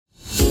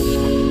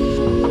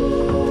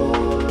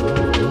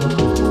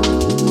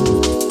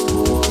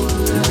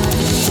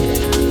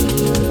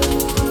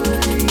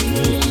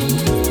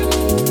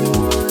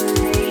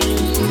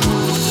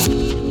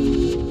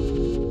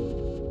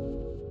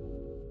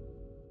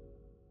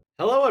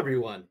Hello,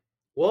 everyone.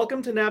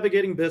 Welcome to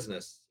Navigating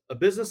Business, a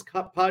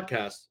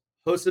podcast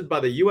hosted by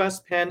the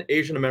U.S. Pan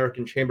Asian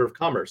American Chamber of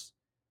Commerce,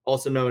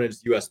 also known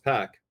as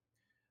USPAC,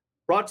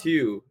 brought to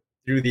you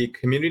through the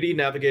Community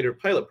Navigator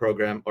Pilot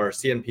Program, or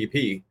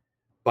CNPP,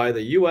 by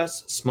the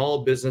U.S. Small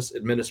Business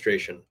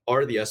Administration,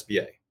 or the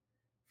SBA.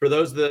 For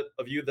those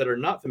of you that are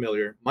not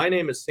familiar, my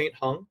name is Saint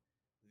Hung,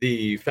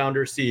 the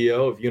founder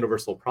CEO of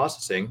Universal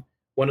Processing,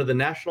 one of the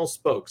national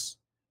spokes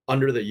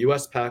under the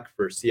USPAC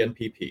for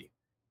CNPP.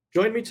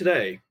 Join me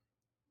today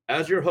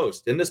as your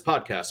host in this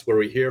podcast where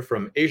we hear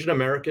from Asian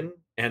American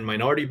and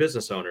minority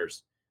business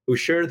owners who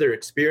share their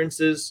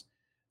experiences,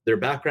 their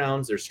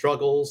backgrounds, their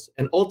struggles,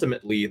 and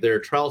ultimately their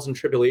trials and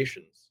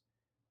tribulations,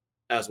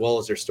 as well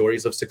as their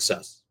stories of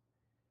success.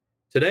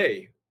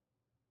 Today,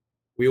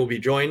 we will be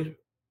joined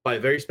by a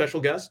very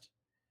special guest,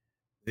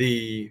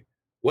 the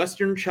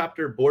Western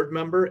Chapter board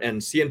member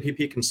and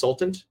CNPP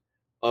consultant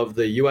of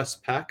the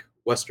USPAC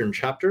Western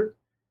Chapter.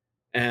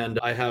 And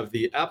I have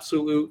the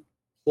absolute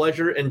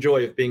pleasure and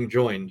joy of being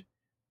joined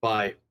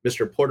by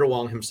Mr. Porter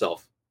Wong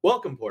himself.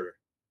 Welcome, Porter.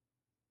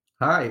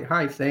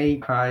 Hi,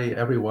 Saint. Hi,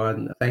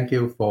 everyone. Thank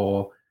you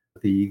for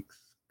the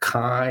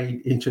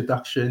kind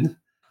introduction.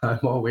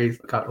 I'm always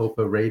got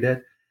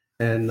overrated.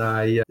 And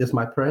it's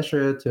my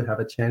pleasure to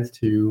have a chance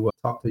to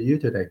talk to you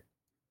today.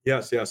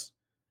 Yes.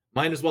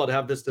 Mine as well to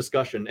have this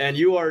discussion. And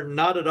you are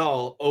not at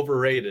all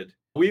overrated.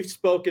 We've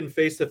spoken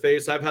face to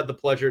face. I've had the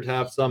pleasure to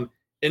have some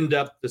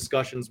in-depth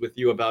discussions with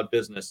you about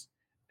business.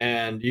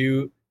 And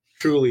you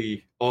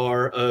truly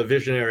are a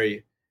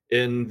visionary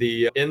in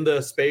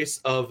the space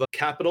of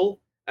capital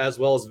as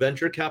well as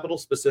venture capital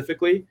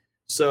specifically.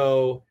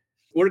 So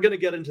we're going to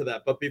get into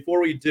that. But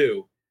before we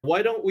do,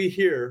 why don't we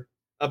hear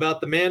about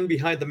the man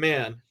behind the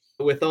man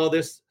with all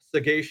this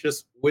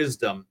sagacious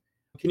wisdom?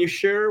 Can you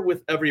share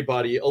with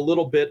everybody a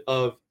little bit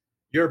of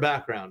your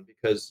background?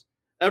 Because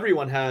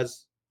everyone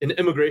has an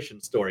immigration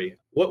story.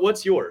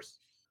 What's yours?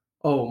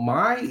 Oh,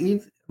 my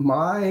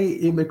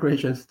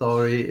immigration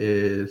story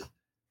is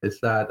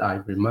that I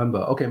remember.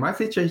 Okay, my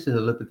situation is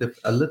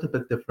a little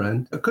bit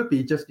different. It could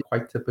be just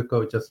quite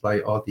typical, just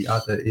like all the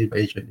other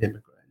Asian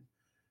immigrants.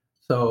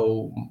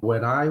 So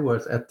when I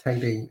was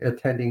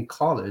attending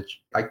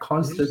college, I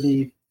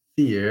constantly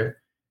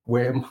fear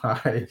where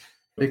my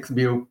next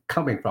meal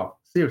coming from.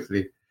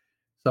 Seriously.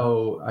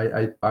 So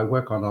I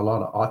work on a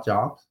lot of odd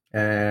jobs,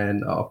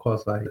 and of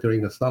course, like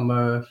during the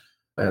summer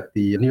at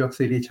the New York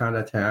City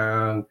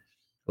Chinatown,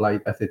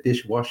 like as the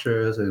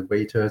dishwashers and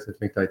waiters and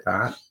things like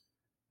that.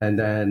 And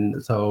then,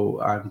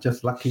 so I'm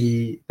just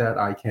lucky that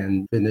I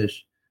can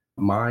finish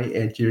my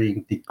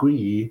engineering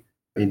degree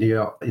in New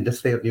York, in the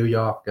state of New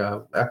York,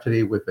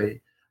 actually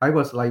I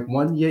was like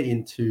 1 year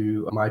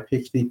into my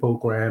PhD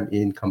program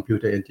in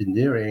computer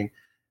engineering,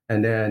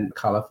 and then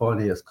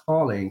California is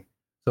calling.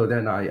 So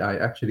then I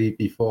actually,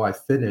 before I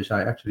finish,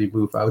 I actually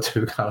moved out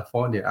to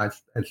California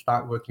and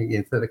start working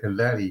in Silicon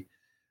Valley.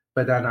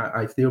 But then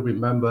I still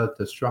remember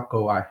the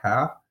struggle I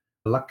have.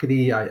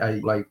 Luckily, I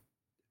like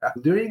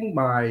during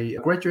my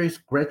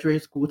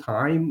graduate school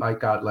time, I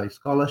got like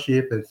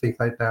scholarship and things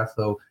like that.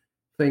 So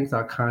things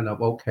are kind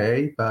of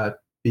okay.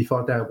 But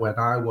before that, when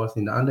I was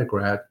in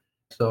undergrad,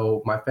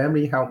 so my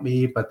family helped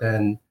me, but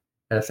then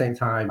at the same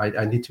time,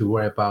 I need to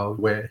worry about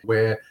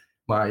where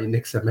my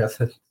next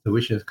semester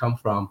tuitions come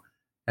from.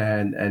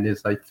 And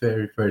it's like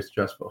very, very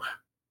stressful.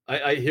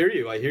 I hear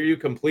you. I hear you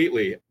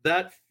completely.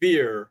 That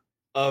fear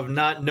of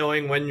not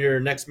knowing when your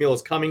next meal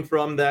is coming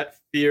from, that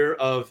fear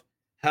of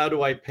how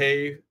do I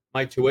pay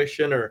my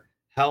tuition or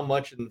how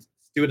much in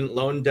student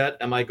loan debt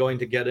am I going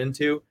to get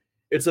into?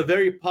 It's a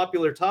very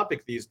popular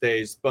topic these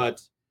days,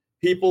 but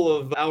people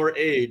of our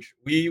age,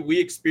 we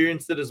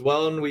experienced it as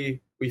well, and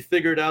we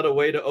figured out a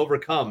way to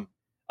overcome.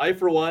 I,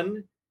 for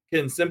one,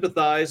 can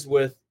sympathize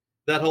with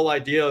that whole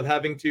idea of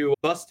having to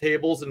bus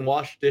tables and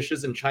wash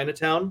dishes in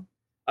Chinatown.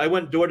 I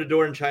went door to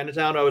door in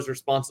Chinatown. I was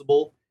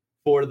responsible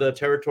for the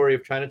territory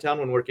of Chinatown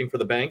when working for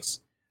the banks.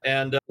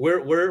 And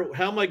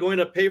how am I going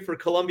to pay for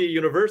Columbia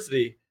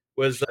University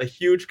was a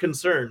huge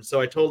concern.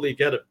 So I totally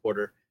get it,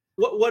 Porter.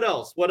 What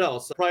else? What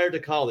else prior to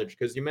college?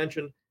 Because you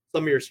mentioned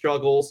some of your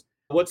struggles.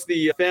 What's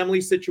the family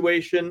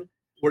situation?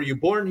 Were you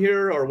born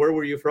here, or where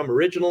were you from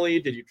originally?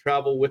 Did you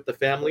travel with the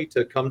family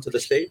to come to the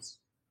States?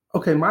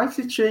 Okay, my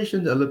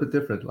situation is a little bit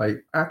different.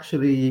 Like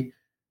actually,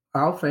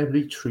 our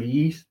family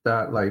trees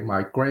that like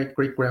my great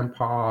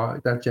grandpa,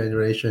 that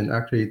generation,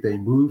 actually they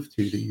moved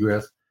to the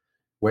U.S.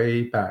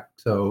 way back.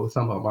 So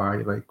some of my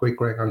like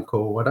great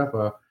uncle,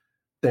 whatever,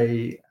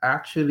 they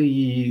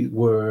actually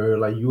were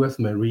like U.S.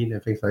 Marine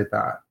and things like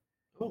that.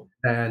 Oh.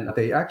 And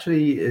they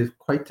actually is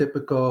quite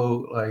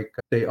typical. Like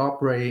they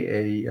operate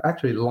a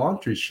actually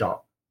laundry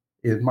shop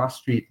in Mott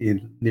Street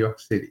in New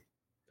York City.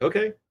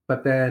 Okay.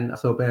 But then,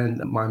 so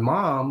then my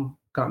mom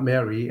got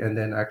married, and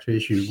then actually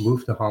she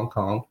moved to Hong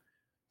Kong.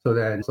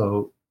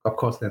 So of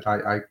course, then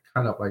I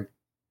kind of like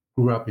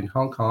grew up in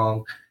Hong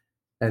Kong,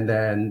 and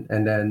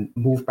then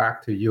moved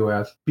back to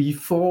US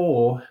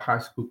before high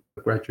school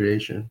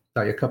graduation,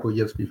 like a couple of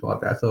years before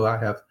that. So I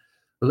have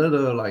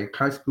little like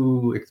high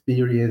school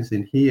experience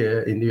in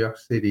here in New York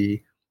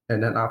City,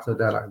 and then after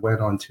that I went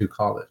on to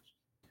college.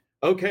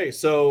 Okay,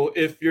 so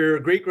if your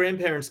great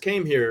grandparents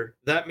came here,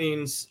 that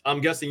means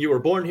I'm guessing you were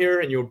born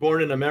here and you were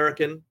born an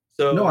American.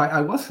 No, So I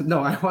wasn't.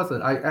 No, I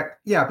wasn't.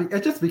 Yeah,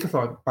 just because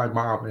of my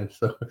mom, and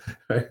so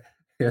right.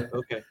 Yeah,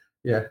 okay,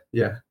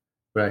 yeah,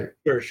 right.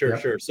 Yep.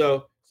 sure.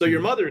 So your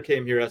Mhm. mother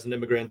came here as an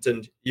immigrant,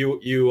 and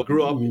you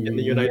grew up in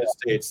the United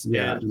States,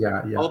 and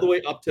all the Yeah.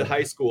 way up to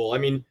high school. I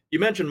mean, you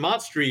mentioned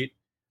Mott Street.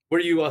 Were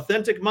you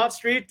authentic Mott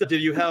Street? Did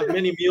you have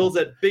many meals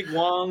at Big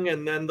Wong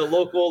and then the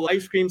local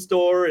ice cream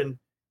store? And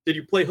did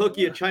you play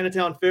hooky at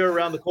Chinatown Fair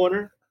around the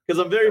corner? Because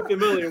I'm very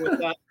familiar with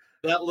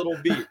that little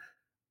beat.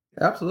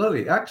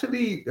 Absolutely.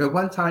 Actually,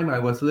 one time I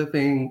was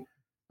living.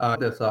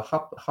 There's a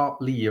Hop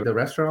Lee, the Of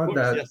restaurant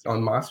course, that yes.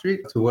 on Mott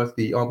Street towards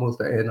the almost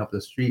the end of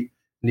the street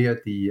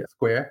near the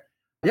square.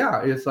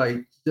 Yeah, it's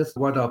like just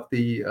one of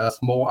the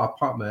small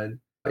apartment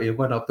in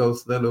one of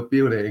those little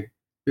building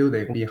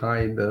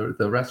behind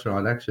the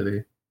restaurant.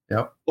 Actually,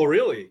 yep. Oh,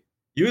 really?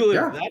 You live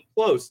Yeah, that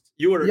close?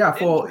 You were yeah. in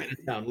For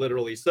Chinatown,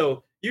 literally.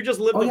 So you just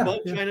lived oh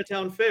above yeah,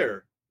 Chinatown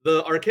Fair,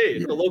 the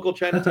arcade, the local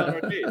Chinatown yeah,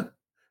 arcade.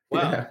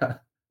 Wow. yeah.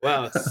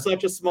 Wow, it's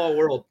such a small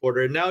world,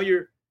 Porter. And now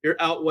you're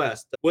out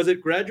west. Was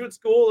it graduate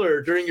school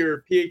or during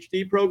your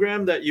PhD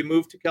program that you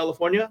moved to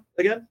California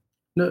again?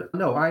 No,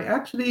 no. I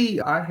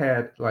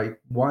had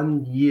like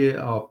 1 year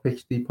of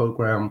PhD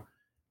program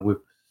with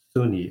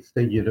SUNY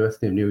State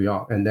University of New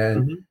York, and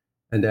then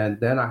Mhm.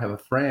 then I have a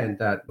friend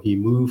that he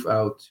moved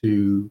out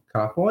to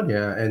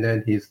California, and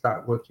then he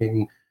started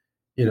working,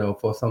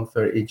 for some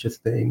very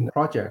interesting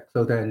project.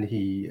 So then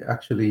he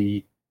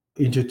actually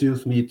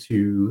introduced me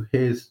to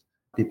his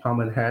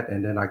department head,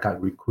 and then I got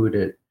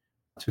recruited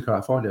to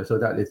California. So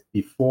that is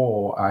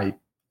before I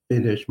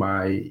finished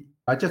my.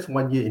 I just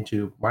 1 year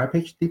into my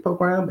PhD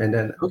program, and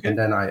then Okay.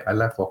 I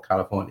left for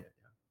California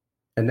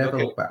and never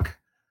Okay. looked back.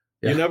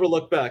 You Yeah, never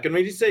look back. And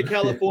when you say yeah.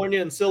 California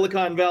and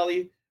Silicon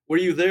Valley, were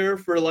you there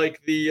for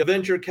like the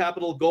venture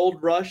capital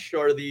gold rush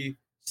or the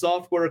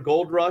software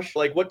gold rush?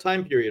 Like what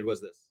time period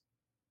was this?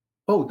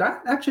 Oh,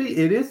 that actually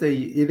it is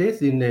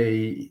in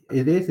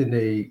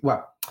a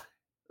well.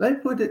 Let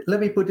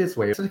me put it this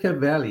way. Silicon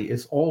Valley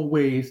is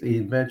always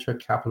in venture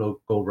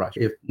capital gold rush,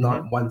 if Mhm.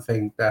 not one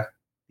thing, that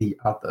the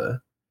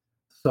other.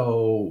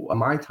 So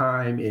my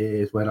time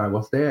is when I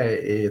was there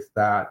is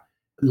that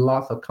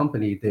lots of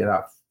companies that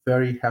are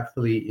very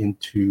heavily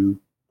into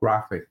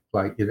graphic,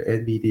 like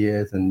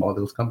NVIDIA's and all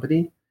those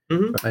companies.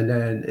 Mhm. And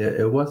then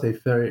it was a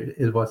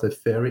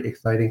very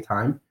exciting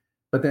time.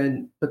 But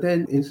then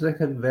in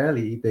Silicon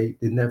Valley they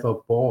never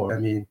bored. I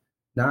mean,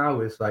 now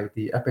it's like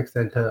the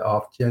epicenter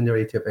of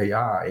generative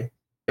AI.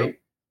 Yep. Right?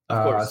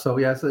 Of course. So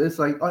yeah, so it's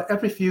like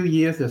every few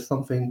years there's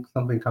something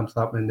comes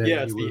up, and then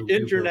Yeah, it's the you will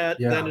internet,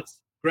 then yeah, it's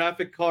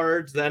graphic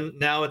cards, then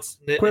now it's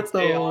AI.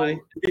 crypto.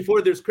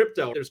 Before there's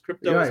crypto. There's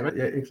crypto Yeah, as right, well.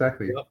 yeah,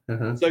 exactly. Yep.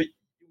 Uh-huh. So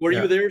were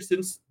you Yeah. there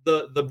since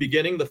the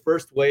beginning, the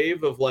first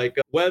wave of like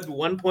Web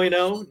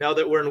 1.0, now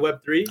that we're in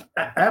Web 3?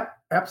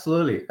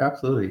 Absolutely,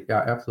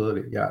 yeah,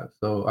 absolutely, yeah.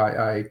 So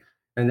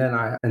and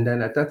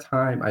then at that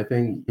time, I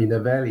think in the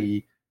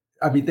valley,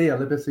 I mean, they are a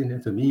little bit senior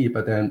to me,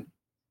 but then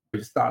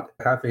we start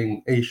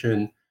having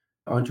Asian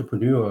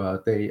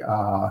entrepreneur. They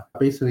are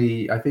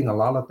basically, I think a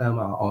lot of them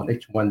are on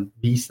H-1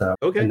 visa,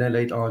 and Okay. then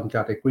later on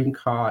got a green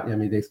card. I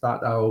mean, they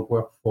start out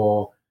work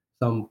for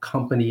some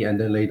company, and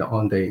then later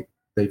on they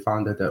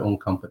founded their own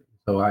company.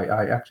 So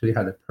I actually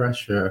had the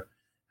pressure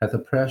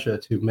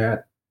to meet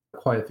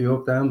quite a few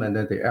of them, and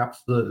then they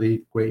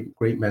absolutely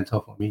great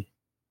mentor for me.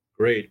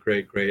 Great.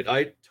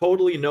 I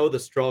totally know the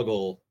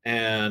struggle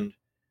and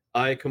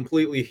I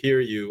completely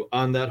hear you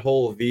on that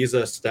whole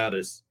visa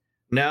status.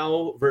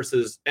 Now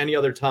versus any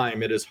other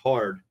time, it is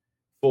hard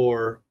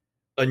for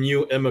a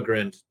new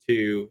immigrant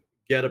to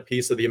get a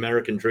piece of the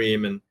American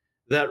dream. And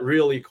that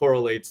really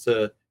correlates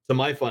to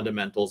my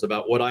fundamentals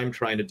about what I'm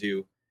trying to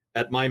do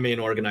at my main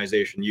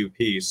organization,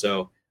 UP.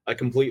 So I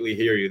completely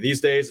hear you.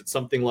 These days, it's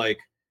something like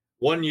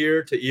 1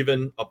 year to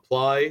even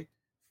apply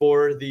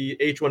for the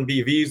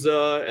H-1B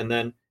visa. And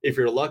then if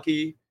you're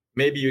lucky,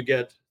 maybe you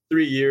get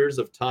 3 years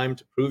of time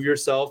to prove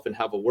yourself and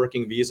have a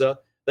working visa.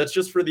 That's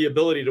just for the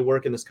ability to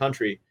work in this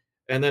country.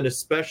 And then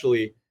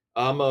especially,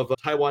 I'm of a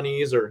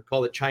Taiwanese or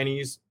call it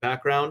Chinese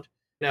background.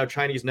 Now,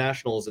 Chinese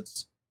nationals, it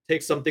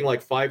takes something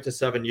like 5 to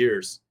 7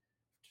 years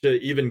to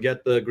even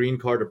get the green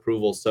card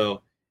approval.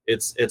 So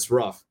it's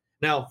rough.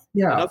 Now,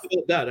 Yeah. enough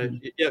about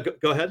that. Yeah,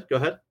 go ahead. Go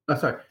ahead.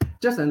 Sorry,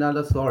 just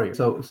another story.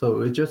 So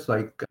it's just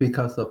like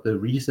because of the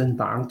recent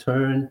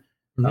downturn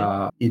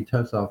Mhm. in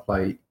terms of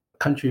like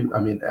country. I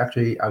mean,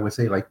 actually, I would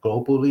say like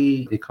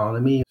globally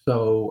economy.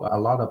 So a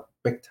lot of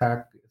big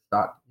tech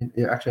start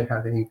actually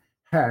having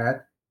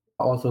had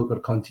also going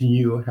to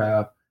continue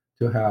have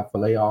a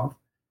layoff.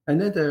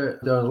 And then there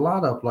are a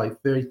lot of like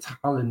very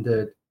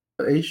talented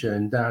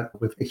Asian that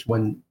with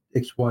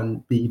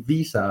H1B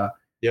visa,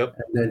 Yep.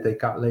 and then they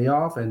got laid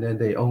off, and then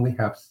they only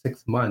have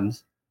 6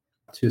 months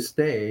to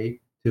stay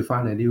to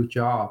find a new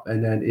job,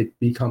 and then it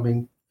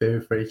becoming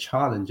very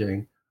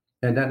challenging.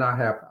 And then I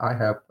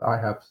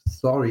have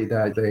sorry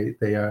that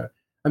they are.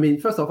 I mean,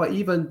 first of all,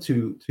 even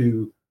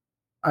to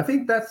I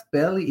think that's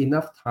barely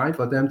enough time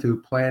for them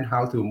to plan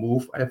how to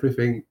move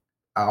everything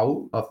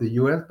out of the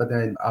US. But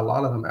then a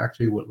lot of them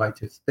actually would like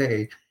to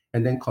stay,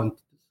 and then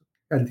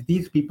and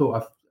these people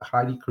are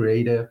highly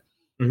creative,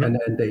 Hmm. and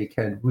then they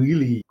can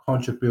really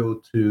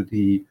contribute to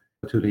the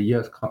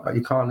US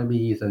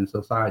economies and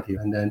society.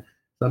 And then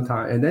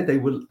sometimes, and then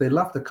they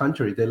love the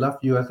country, they love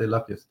US, they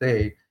love the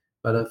state.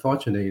 But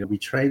unfortunately, we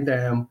train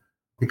them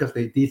because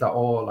these are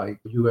all like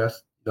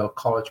US,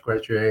 college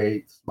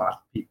graduates, smart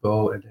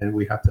people, and then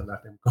we have to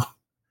let them go.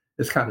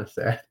 It's kind of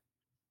sad.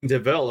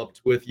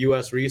 Developed with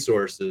US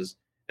resources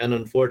and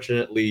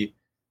unfortunately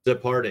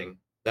departing.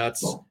 That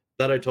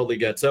I totally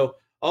get. So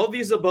all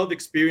these above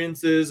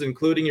experiences,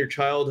 including your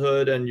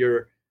childhood and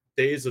your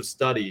days of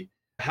study,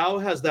 how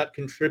has that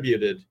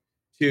contributed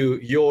to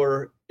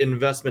your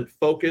investment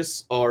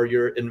focus or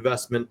your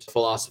investment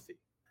philosophy?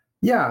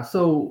 Yeah,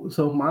 so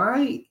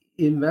my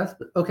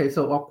investment, okay,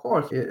 so of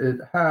course it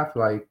have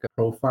like a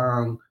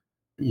profound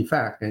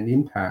effect and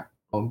impact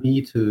on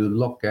me to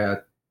look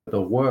at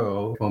the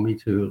world, for me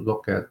to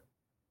look at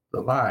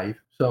the life.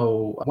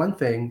 So one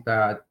thing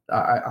that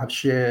I've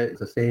shared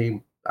the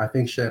same, I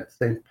think share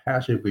same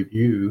passion with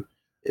you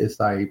is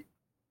like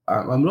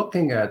I'm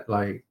looking at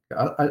like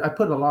I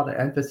put a lot of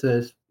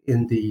emphasis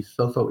in the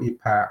social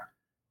impact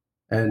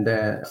and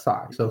then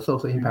side. So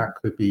social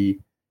impact could be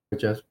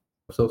just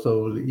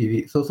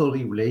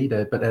socially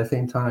related, but at the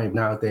same time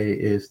nowadays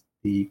is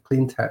the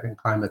clean tech and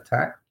climate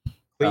tech.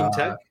 Clean Uh,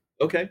 tech?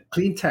 Okay.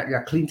 clean tech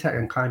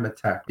and climate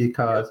tech, Yep.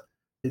 because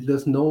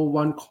there's no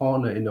one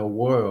corner in the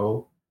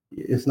world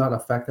is not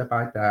affected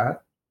by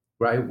that,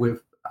 right?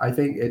 With I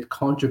think it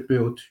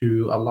contributes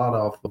to a lot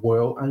of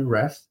world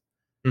unrest,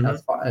 Hmm.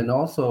 and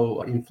also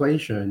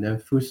inflation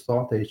and food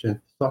shortage and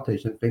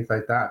things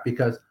like that.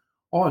 Because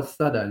all of a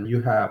sudden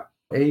you have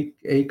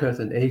acres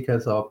and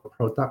acres of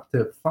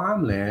productive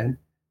farmland.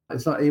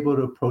 It's not able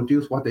to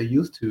produce what they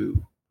used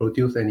to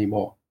produce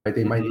anymore. Right?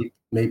 They might Hmm. need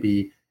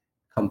maybe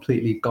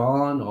completely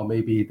gone, or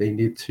maybe they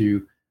need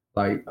to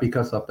like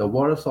because of the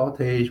water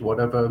shortage,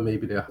 whatever.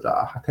 Maybe the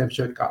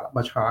temperature got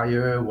much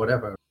higher,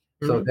 whatever.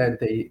 So Hmm. then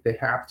they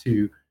have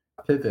to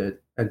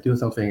pivot and do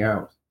something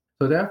else.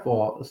 So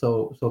therefore,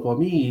 so for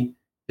me,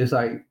 it's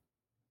like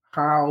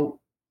how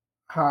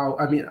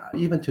I mean,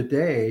 even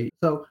today.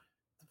 So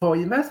for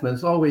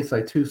investments, always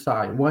like two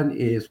sides. One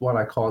is what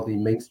I call the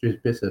Main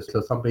Street business.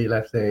 So somebody,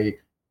 let's say,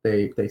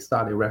 they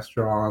start a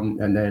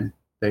restaurant, and then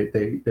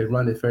they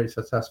run a very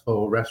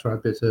successful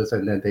restaurant business,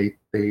 and then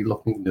they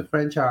looking into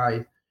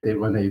franchise. They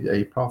run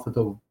a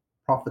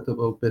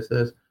profitable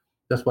business.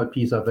 That's one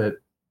piece of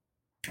it.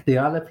 The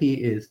other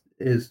piece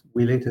is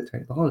related to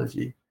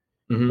technology.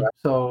 Hmm.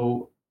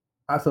 So,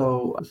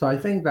 so I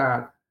think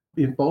that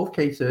in both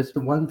cases,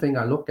 the one thing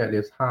I look at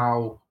is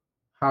how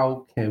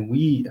can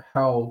we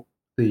help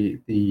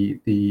the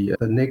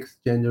next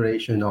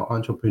generation of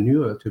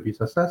entrepreneur to be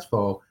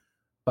successful,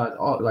 but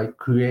like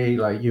create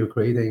like you're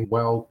creating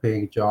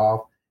well-paying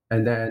job,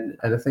 and then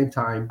at the same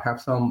time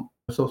have some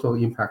social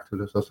impact to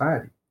the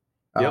society.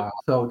 Yep.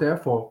 So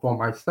therefore, for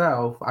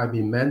myself, I've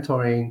been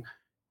mentoring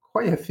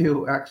quite a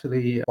few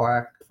actually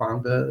Black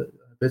founder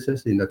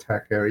business in the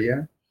tech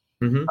area,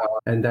 Hmm.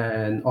 and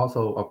then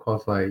also of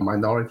course like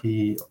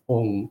minority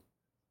owned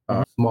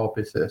Hmm. small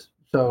business.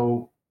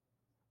 So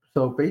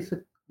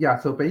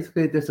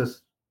basically this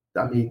is,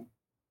 I mean,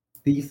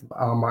 these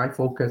are my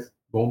focus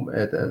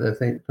at the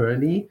same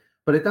currently,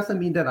 but it doesn't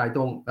mean that I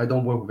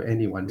don't work with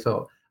anyone.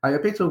 So I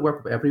basically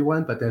work with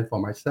everyone, but then for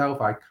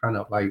myself I kind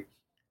of like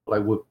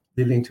would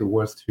leaning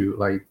towards to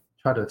like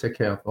try to take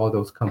care of all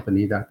those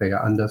companies that they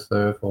are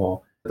underserved,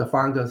 or the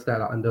founders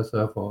that are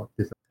underserved or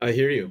this. I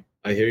hear you.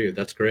 I hear you.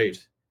 That's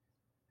great.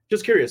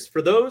 Just curious,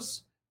 for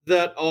those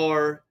that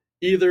are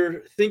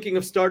either thinking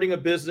of starting a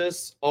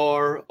business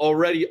or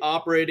already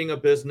operating a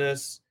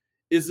business,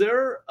 is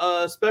there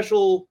a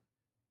special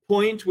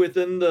point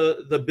within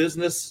the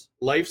business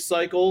life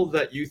cycle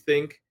that you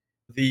think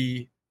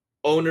the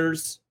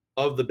owners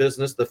of the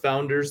business, the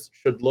founders,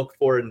 should look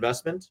for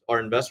investment or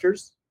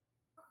investors?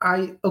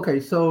 I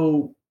okay,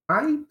 so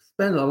I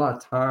spend a lot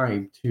of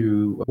time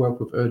to work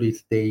with early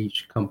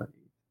stage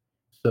companies.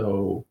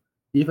 So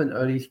even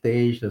early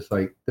stage is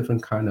like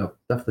different kind of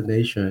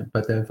definition.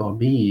 But then for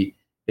me,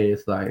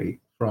 it's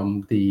like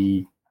from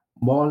the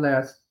more or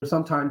less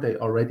sometimes they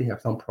already have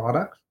some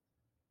products,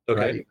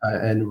 Okay.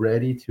 right? And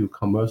ready to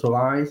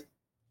commercialize,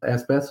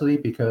 especially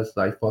because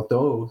like for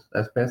those,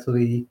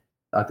 especially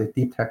the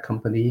deep tech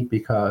company,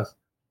 because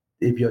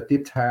if you're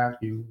deep tech,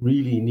 you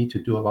really need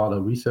to do a lot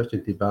of research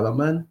and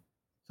development.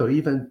 So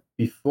even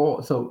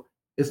before, so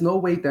it's no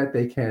way that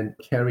they can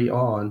carry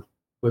on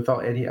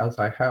without any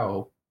outside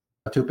help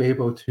to be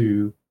able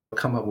to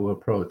come up with a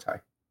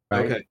prototype,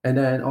 right? Okay. And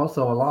then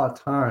also a lot of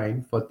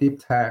time for deep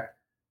tech,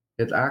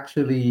 it's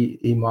actually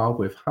involved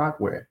with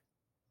hardware.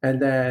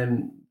 And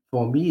then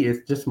for me,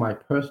 it's just my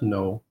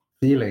personal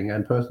feeling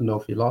and personal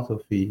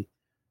philosophy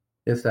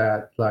is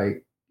that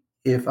like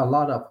if a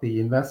lot of the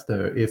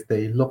investor, if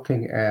they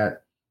looking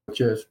at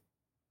just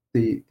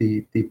the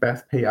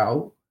best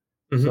payout.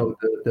 So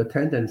the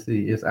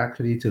tendency is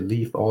actually to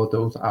leave all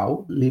those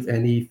out, leave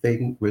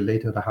anything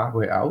related to the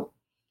hardware out,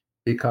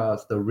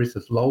 because the risk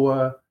is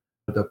lower,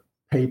 the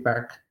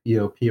payback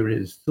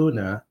period is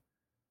sooner.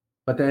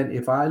 But then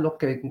if I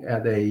looking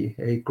at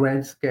a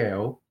grand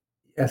scale,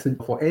 as in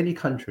for any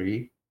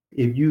country,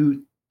 if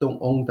you don't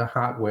own the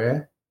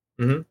hardware,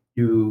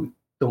 you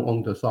don't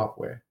own the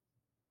software,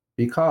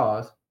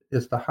 because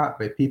it's the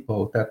hardware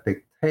people that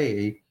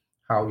dictate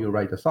how you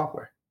write the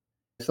software.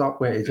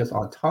 Software is just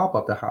on top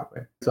of the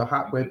hardware. So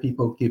hardware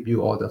people give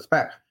you all the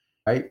specs,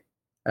 right?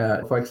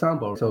 For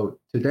example, so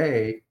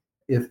today,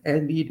 if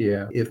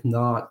NVIDIA, if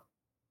not,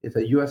 it's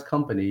a U.S.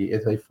 company,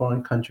 it's a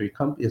foreign country,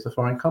 it's a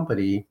foreign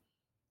company,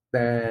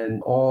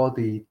 then all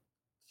the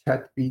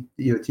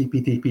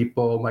GPT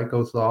people,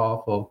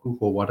 Microsoft or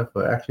Google,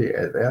 whatever, actually,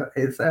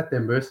 it's at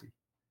their mercy,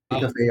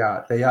 because they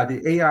are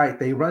the AI.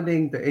 They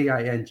running the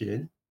AI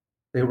engine.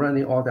 They're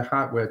running all the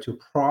hardware to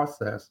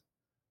process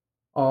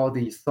all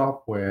the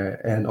software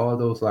and all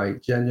those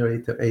like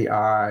generative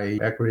AI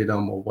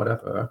algorithm or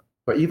whatever,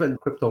 but even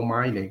crypto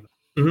mining.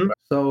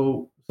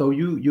 So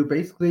you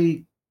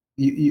basically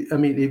I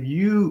mean, if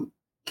you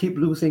keep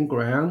losing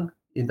ground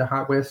in the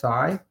hardware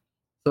side,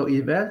 so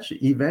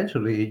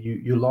eventually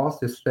you lost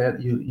the stat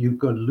you're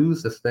gonna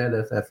lose the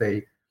status as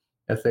a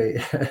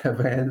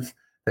advanced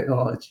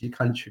technology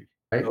country,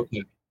 right?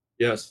 Okay.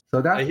 Yes. So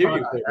I that's hear what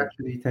you, I Porter.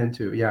 actually tend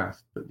to,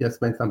 just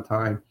spend some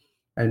time.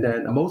 And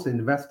then most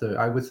investor,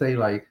 I would say,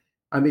 like,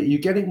 I mean, you're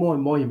getting more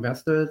and more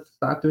investors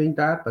start doing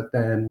that, but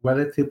then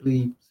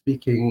relatively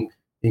speaking,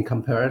 in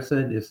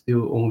comparison, it's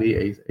still only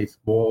a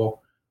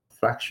small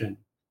fraction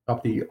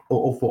of the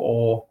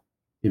overall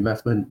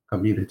investment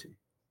community.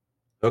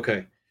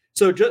 Okay.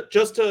 So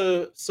just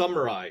to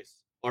summarize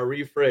or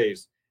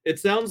rephrase, it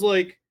sounds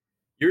like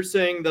you're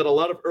saying that a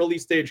lot of early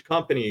stage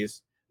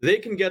companies, they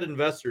can get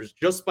investors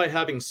just by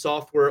having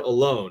software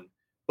alone.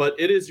 But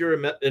it is your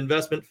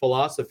investment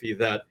philosophy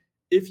that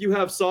if you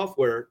have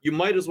software, you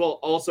might as well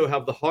also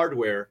have the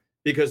hardware,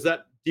 because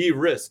that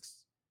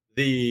de-risks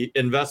the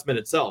investment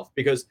itself.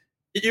 Because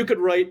you could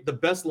write the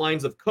best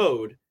lines of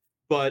code,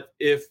 but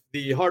if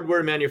the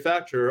hardware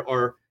manufacturer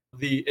or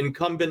the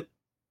incumbent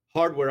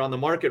hardware on the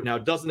market now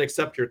doesn't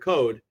accept your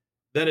code,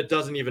 then it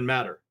doesn't even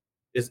matter.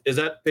 Is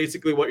that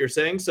basically what you're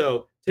saying?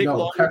 So take No,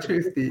 longer to actually,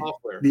 it's build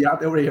software. the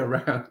other way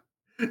around.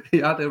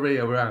 The other way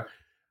around.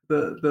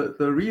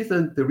 The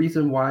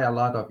reason why a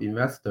lot of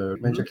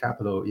venture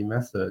capital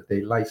investor,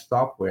 they like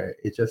software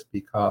is just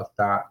because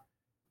that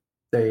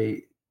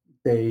they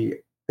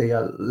they they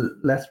are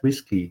less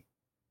risky,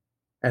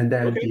 and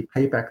then Okay. the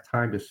payback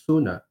time is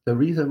sooner. The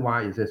reason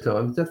why is this.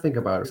 So just think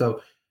about it.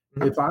 So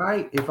if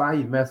I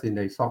invest in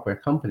a software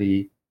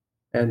company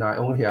and I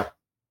only have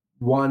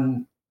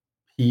one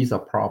piece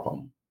of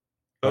problem,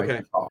 right, Okay.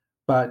 to solve.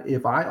 But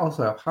if I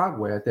also have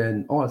hardware,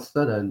 then all of a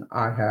sudden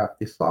I have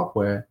the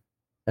software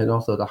and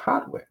also the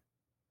hardware.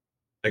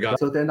 I got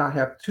So then I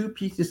have two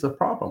pieces of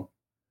problem.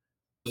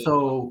 it.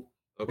 So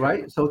Okay.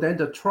 right. So then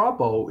the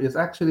trouble is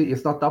actually,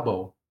 it's not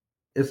double.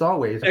 It's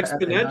always add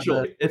Exponential.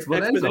 another It's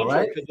exponential, exponential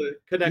right? because the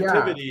Yeah.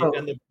 connectivity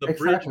and So the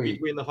bridge exactly.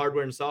 between the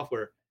hardware and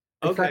software.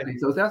 Okay. Exactly.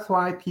 So that's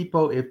why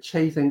people, if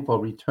chasing for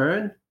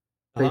return,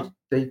 Uh-huh.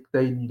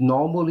 they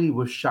normally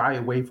will shy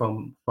away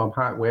from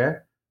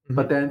hardware.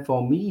 But Hmm. then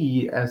for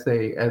me, as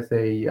a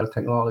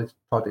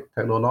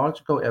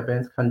technological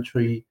advanced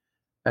country,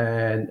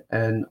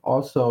 and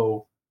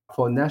also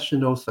for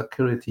national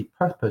security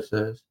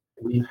purposes,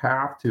 we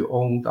have to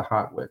own the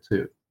hardware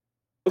too.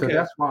 So Okay.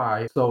 that's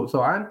why. So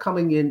I'm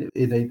coming in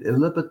a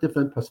little bit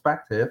different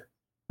perspective,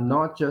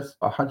 not just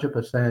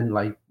 100%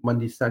 like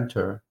money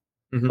center,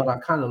 but Hmm.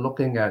 I'm kind of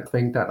looking at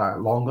things that are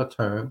longer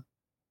term,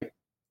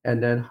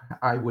 and then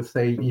I would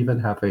say even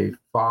have a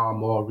far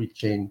more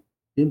reaching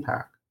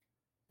impact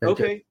than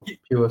just Okay.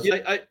 pure.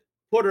 Yeah,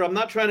 Porter, I'm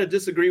not trying to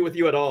disagree with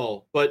you at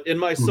all, but in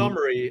my Mhm.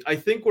 summary, I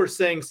think we're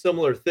saying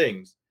similar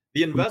things.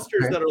 The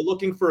investors Okay. that are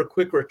looking for a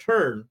quick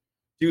return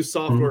do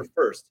software Mhm.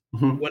 first.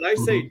 Mhm. When I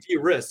say Mhm.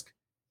 de-risk,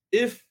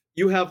 if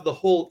you have the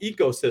whole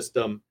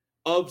ecosystem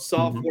of Mhm.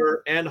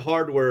 software and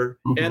hardware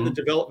and the Mhm.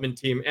 development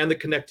team and the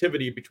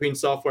connectivity between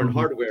software and Mhm.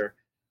 hardware,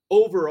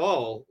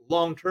 overall,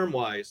 long-term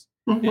wise,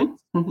 Mhm.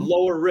 it's Mhm.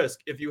 lower risk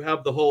if you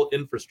have the whole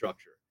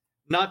infrastructure,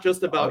 not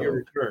just about your Oh,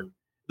 return.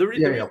 The yeah,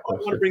 yeah, reason of I course,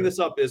 want to sure, bring sure. this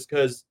up is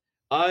because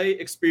I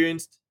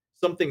experienced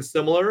something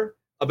similar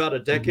about a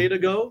decade Mhm.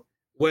 ago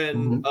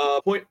when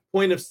Mhm.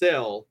 point of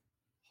sale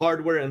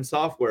hardware and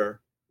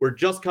software were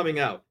just coming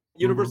out.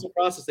 Mhm. Universal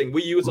processing,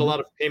 we use a Mhm. lot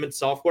of payment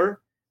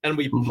software, and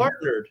we Mhm.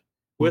 partnered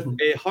with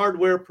Mhm. a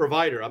hardware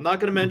provider. I'm not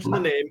going to mention the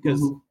Mhm. name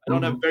because Mhm. I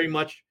don't have Mhm. very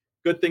much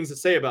good things to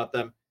say about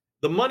them.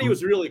 The money Mhm.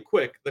 was really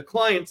quick. The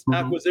client's Mhm.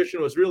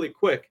 acquisition was really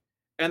quick.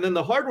 And then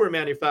the hardware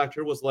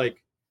manufacturer was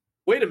like,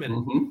 wait a minute,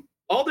 Mhm.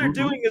 all they're Mhm.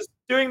 doing is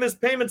doing this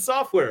payment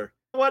software.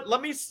 You know what?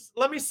 Let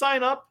me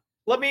sign up.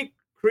 Let me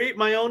create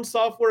my own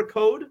software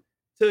code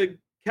to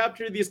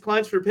capture these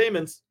clients for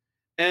payments.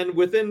 And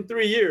within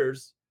 3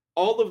 years,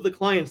 all of the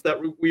clients that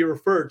we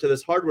referred to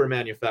this hardware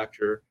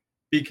manufacturer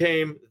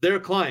became their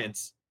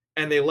clients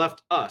and they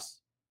left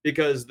us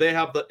because they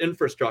have the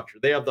infrastructure,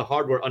 they have the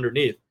hardware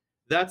underneath.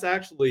 That's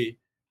actually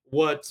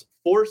what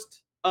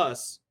forced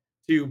us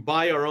to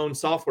buy our own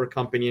software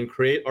company and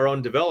create our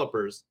own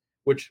developers,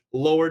 which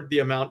lowered the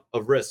amount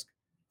of risk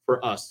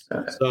for us.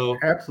 So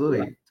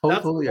Absolutely,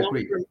 that's totally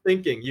agree. long-term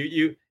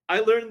thinking. I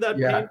learned that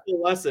Yeah,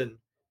 painful lesson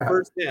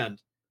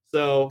firsthand.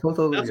 So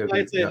totally that's why agree.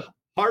 I'd say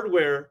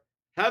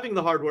having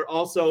the hardware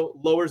also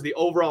lowers the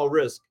overall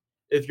risk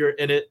if you're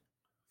in it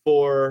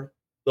for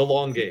the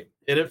long game,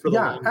 in it for the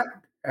Yeah, long game.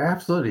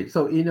 absolutely.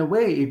 So in a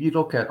way, if you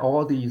look at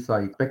all these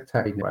like big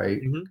tech,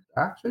 right, Hmm.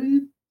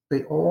 actually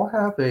they all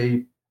have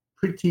a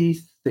pretty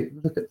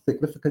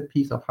significant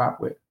piece of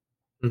hardware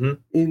Hmm.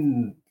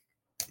 in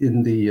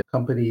the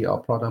company or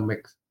product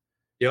mix.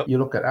 Yep, You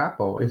look at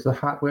Apple; it's a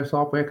hardware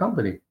software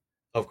company.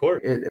 of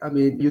course. I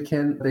mean,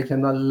 they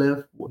cannot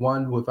live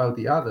one without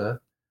the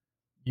other.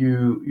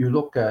 You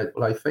look at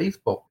like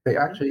Facebook; they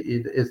Hmm. actually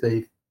it is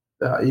a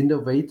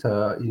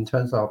innovator in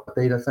terms of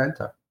data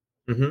center.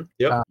 Hmm.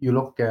 Yep, You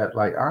look at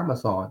like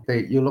Amazon,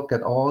 you look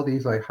at all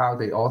these like how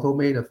they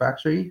automate a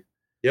factory,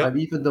 yep, and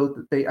even though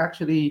they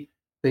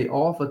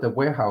offer the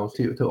warehouse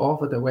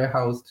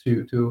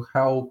to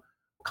help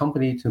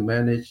company to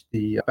manage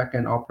the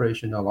backend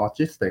operational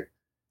logistic,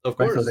 of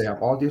right? So they course.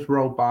 have all these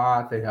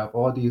robots, they have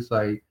all these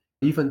like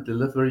even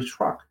delivery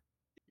truck.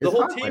 The It's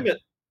whole team hardware.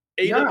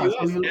 at Yeah, so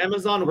AWS, you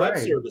Amazon Web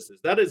right. Services,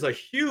 that is a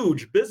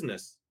huge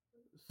business.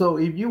 So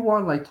if you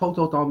want like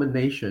total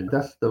domination,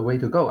 that's the way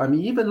to go. I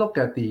mean, even look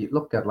at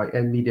like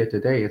Nvidia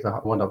today is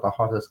one of the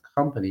hottest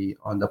company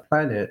on the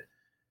planet.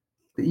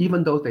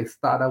 Even though they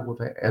start out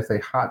as a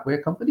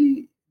hardware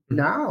company, Hmm.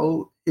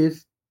 now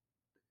it's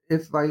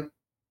like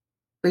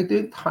they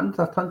do tons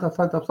of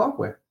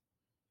software.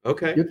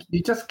 Okay.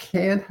 You just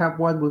can't have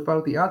one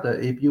without the other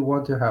if you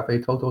want to have a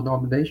total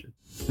domination.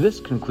 This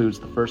concludes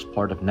the first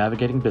part of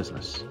Navigating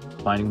Business,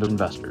 Finding the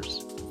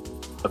Investors,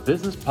 a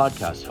business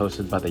podcast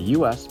hosted by the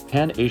U.S.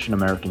 Pan-Asian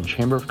American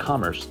Chamber of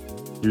Commerce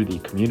through the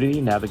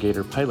Community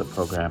Navigator Pilot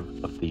Program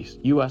of the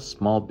U.S.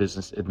 Small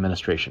Business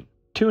Administration.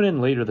 Tune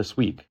in later this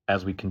week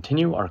as we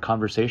continue our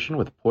conversation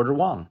with Porter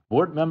Wong,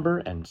 board member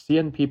and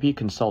CNPP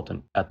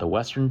consultant at the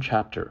Western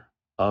Chapter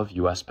of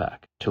USPACC.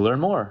 To learn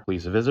more,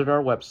 please visit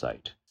our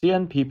website,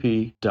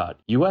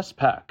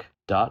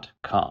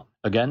 cnpp.uspacc.com.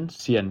 Again,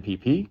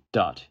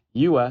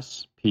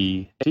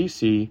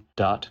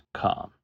 cnpp.uspcc.com.